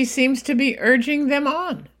though she seems to be urging them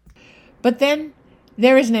on. But then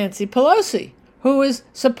there is Nancy Pelosi, who is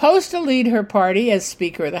supposed to lead her party as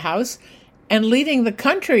Speaker of the House and leading the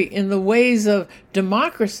country in the ways of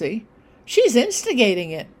democracy. She's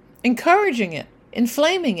instigating it, encouraging it,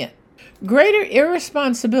 inflaming it. Greater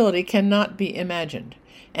irresponsibility cannot be imagined.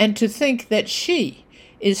 And to think that she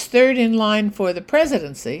is third in line for the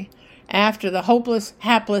presidency after the hopeless,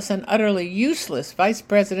 hapless, and utterly useless Vice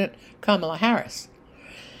President Kamala Harris.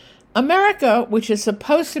 America, which is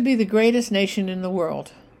supposed to be the greatest nation in the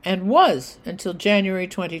world, and was until January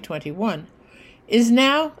 2021, is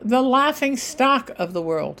now the laughing stock of the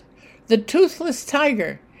world, the toothless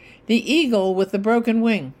tiger, the eagle with the broken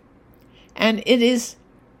wing. And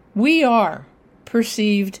we are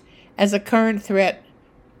perceived as a current threat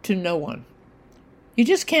to no one. You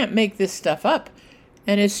just can't make this stuff up,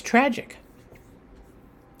 and it's tragic.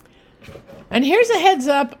 And here's a heads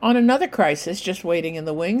up on another crisis just waiting in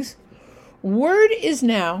the wings. Word is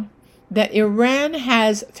now that Iran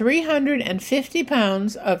has 350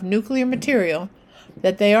 pounds of nuclear material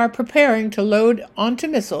that they are preparing to load onto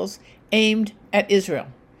missiles aimed at Israel.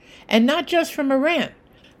 And not just from Iran.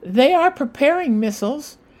 They are preparing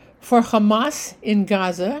missiles for Hamas in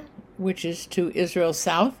Gaza, which is to Israel's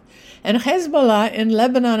south, and Hezbollah in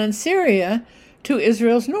Lebanon and Syria to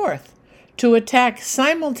Israel's north, to attack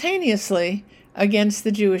simultaneously against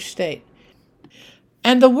the Jewish state.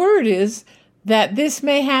 And the word is that this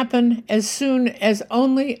may happen as soon as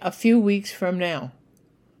only a few weeks from now.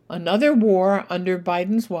 Another war under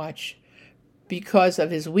Biden's watch because of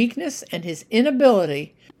his weakness and his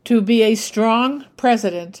inability to be a strong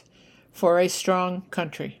president for a strong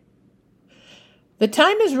country. The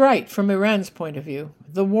time is right from Iran's point of view.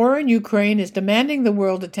 The war in Ukraine is demanding the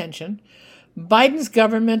world attention. Biden's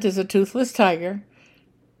government is a toothless tiger.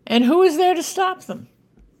 And who is there to stop them?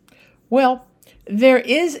 Well, there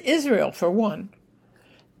is Israel, for one.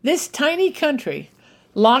 This tiny country,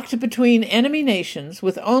 locked between enemy nations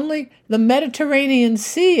with only the Mediterranean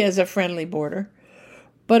Sea as a friendly border,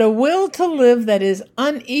 but a will to live that is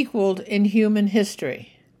unequaled in human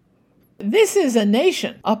history. This is a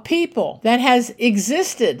nation, a people that has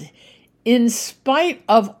existed in spite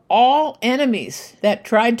of all enemies that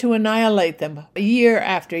tried to annihilate them year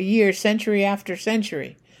after year, century after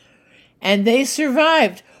century. And they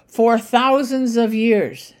survived for thousands of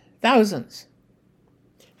years. Thousands.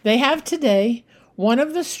 They have today one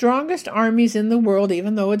of the strongest armies in the world,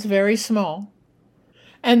 even though it's very small.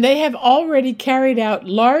 And they have already carried out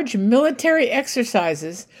large military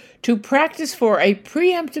exercises to practice for a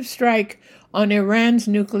preemptive strike on Iran's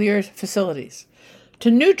nuclear facilities,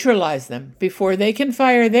 to neutralize them before they can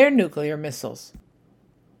fire their nuclear missiles.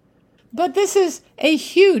 But this is a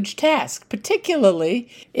huge task, particularly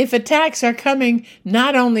if attacks are coming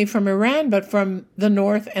not only from Iran, but from the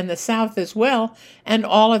north and the south as well, and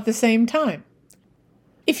all at the same time.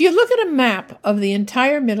 If you look at a map of the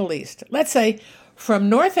entire Middle East, let's say from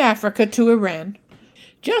North Africa to Iran,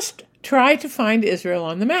 just try to find Israel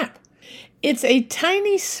on the map. It's a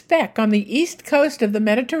tiny speck on the east coast of the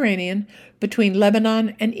Mediterranean between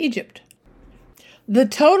Lebanon and Egypt. The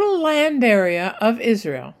total land area of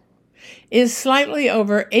Israel is slightly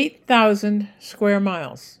over 8,000 square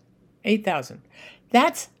miles. 8,000.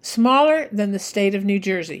 That's smaller than the state of New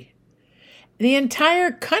Jersey. The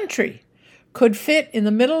entire country could fit in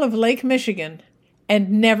the middle of Lake Michigan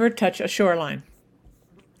and never touch a shoreline.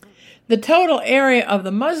 The total area of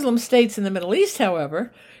the Muslim states in the Middle East,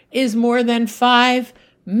 however, is more than 5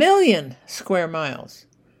 million square miles.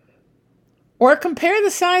 Or compare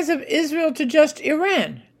the size of Israel to just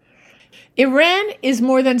Iran. Iran is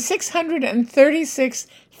more than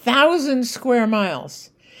 636,000 square miles.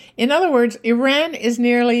 In other words, Iran is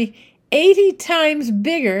nearly 80 times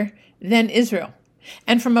bigger than Israel.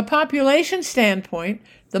 And from a population standpoint,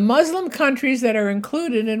 the Muslim countries that are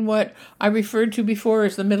included in what I referred to before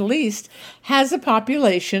as the Middle East has a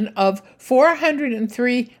population of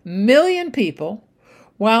 403 million people,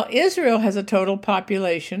 while Israel has a total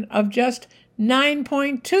population of just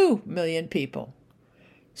 9.2 million people.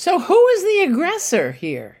 So who is the aggressor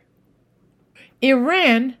here?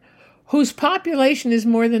 Iran, whose population is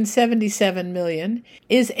more than 77 million,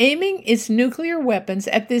 is aiming its nuclear weapons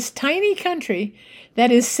at this tiny country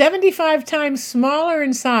that is 75 times smaller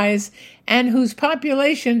in size and whose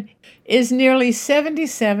population is nearly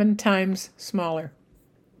 77 times smaller.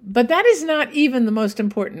 But that is not even the most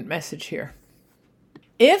important message here.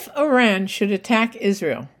 If Iran should attack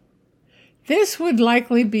Israel, this would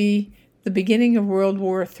likely be the beginning of World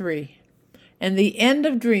War III and the end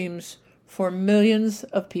of dreams for millions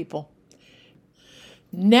of people.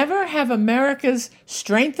 Never have America's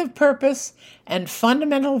strength of purpose and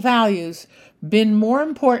fundamental values been more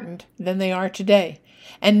important than they are today,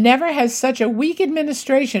 and never has such a weak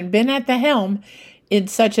administration been at the helm in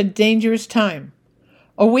such a dangerous time.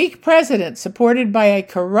 A weak president supported by a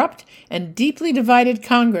corrupt and deeply divided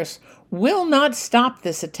Congress will not stop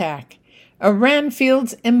this attack. Iran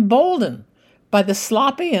feels emboldened by the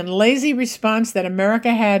sloppy and lazy response that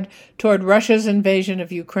America had toward Russia's invasion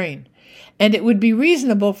of Ukraine, and it would be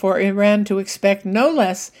reasonable for Iran to expect no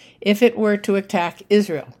less if it were to attack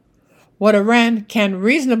Israel. What Iran can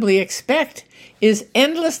reasonably expect is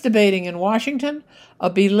endless debating in Washington,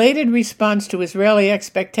 a belated response to Israeli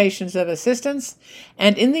expectations of assistance,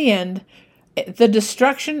 and in the end, the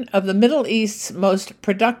destruction of the Middle East's most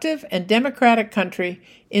productive and democratic country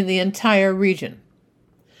in the entire region.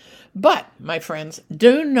 But, my friends,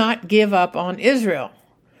 do not give up on Israel.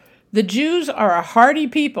 The Jews are a hardy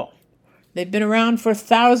people. They've been around for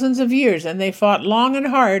thousands of years, and they fought long and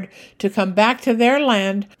hard to come back to their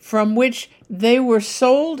land from which they were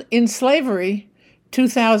sold in slavery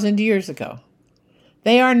 2,000 years ago.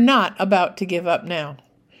 They are not about to give up now.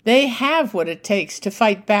 They have what it takes to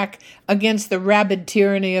fight back against the rabid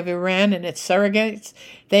tyranny of Iran and its surrogates.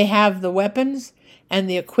 They have the weapons and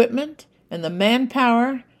the equipment and the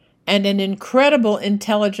manpower and an incredible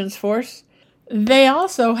intelligence force. They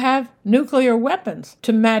also have nuclear weapons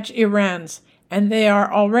to match Iran's, and they are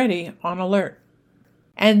already on alert.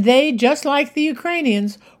 And they, just like the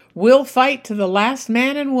Ukrainians, will fight to the last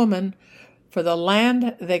man and woman for the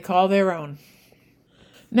land they call their own.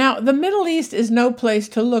 Now, the Middle East is no place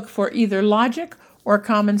to look for either logic or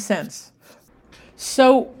common sense.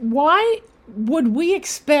 So why would we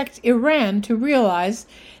expect Iran to realize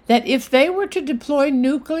that if they were to deploy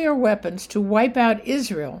nuclear weapons to wipe out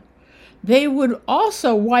Israel, they would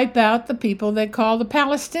also wipe out the people they call the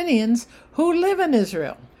Palestinians who live in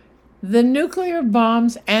Israel? The nuclear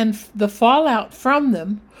bombs and the fallout from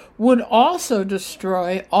them would also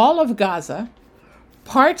destroy all of Gaza,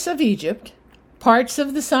 parts of Egypt, parts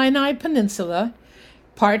of the Sinai Peninsula,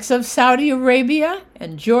 parts of Saudi Arabia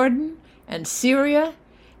and Jordan and Syria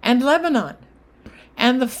and Lebanon.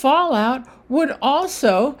 And the fallout would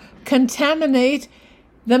also contaminate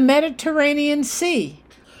the Mediterranean Sea,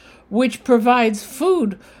 which provides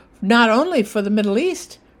food not only for the Middle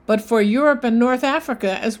East, but for Europe and North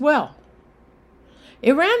Africa as well.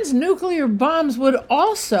 Iran's nuclear bombs would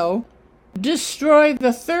also destroy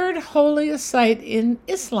the third holiest site in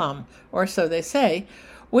Islam, or so they say,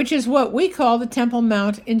 which is what we call the Temple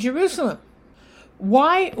Mount in Jerusalem.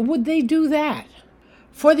 Why would they do that?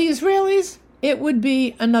 For the Israelis, it would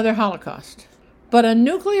be another Holocaust. But a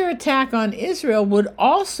nuclear attack on Israel would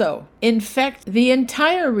also infect the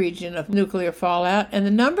entire region of nuclear fallout, and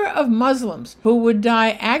the number of Muslims who would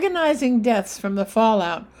die agonizing deaths from the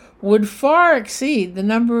fallout would far exceed the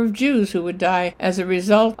number of Jews who would die as a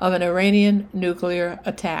result of an Iranian nuclear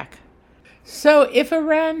attack. So if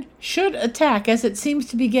Iran should attack, as it seems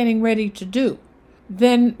to be getting ready to do,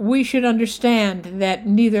 then we should understand that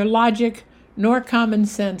neither logic nor common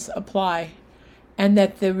sense apply, and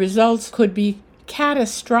that the results could be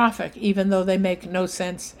catastrophic, even though they make no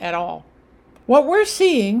sense at all. What we're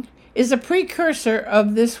seeing is a precursor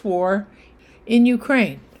of this war in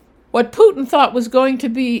Ukraine. What Putin thought was going to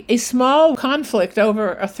be a small conflict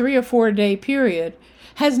over a 3 or 4 day period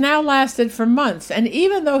has now lasted for months, and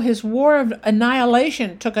even though his war of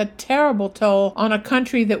annihilation took a terrible toll on a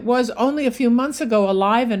country that was only a few months ago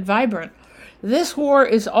alive and vibrant, this war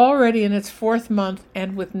is already in its 4th month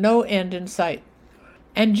and with no end in sight.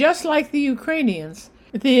 And just like the Ukrainians,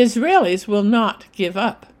 the Israelis will not give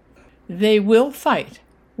up. They will fight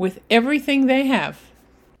with everything they have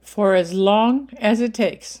for as long as it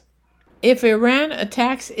takes. If Iran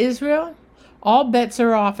attacks Israel, all bets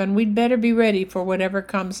are off, and we'd better be ready for whatever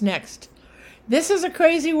comes next. This is a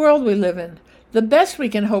crazy world we live in. The best we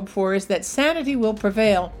can hope for is that sanity will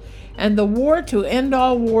prevail, and the war to end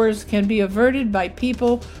all wars can be averted by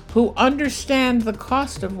people who understand the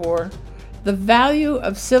cost of war, the value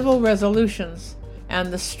of civil resolutions,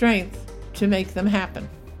 and the strength to make them happen.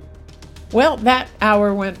 Well, that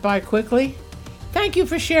hour went by quickly. Thank you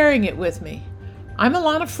for sharing it with me. I'm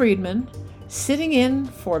Ilana Freedman, sitting in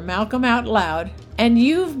for Malcolm Out Loud, and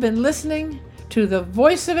you've been listening to The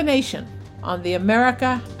Voice of a Nation on the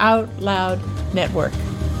America Out Loud Network.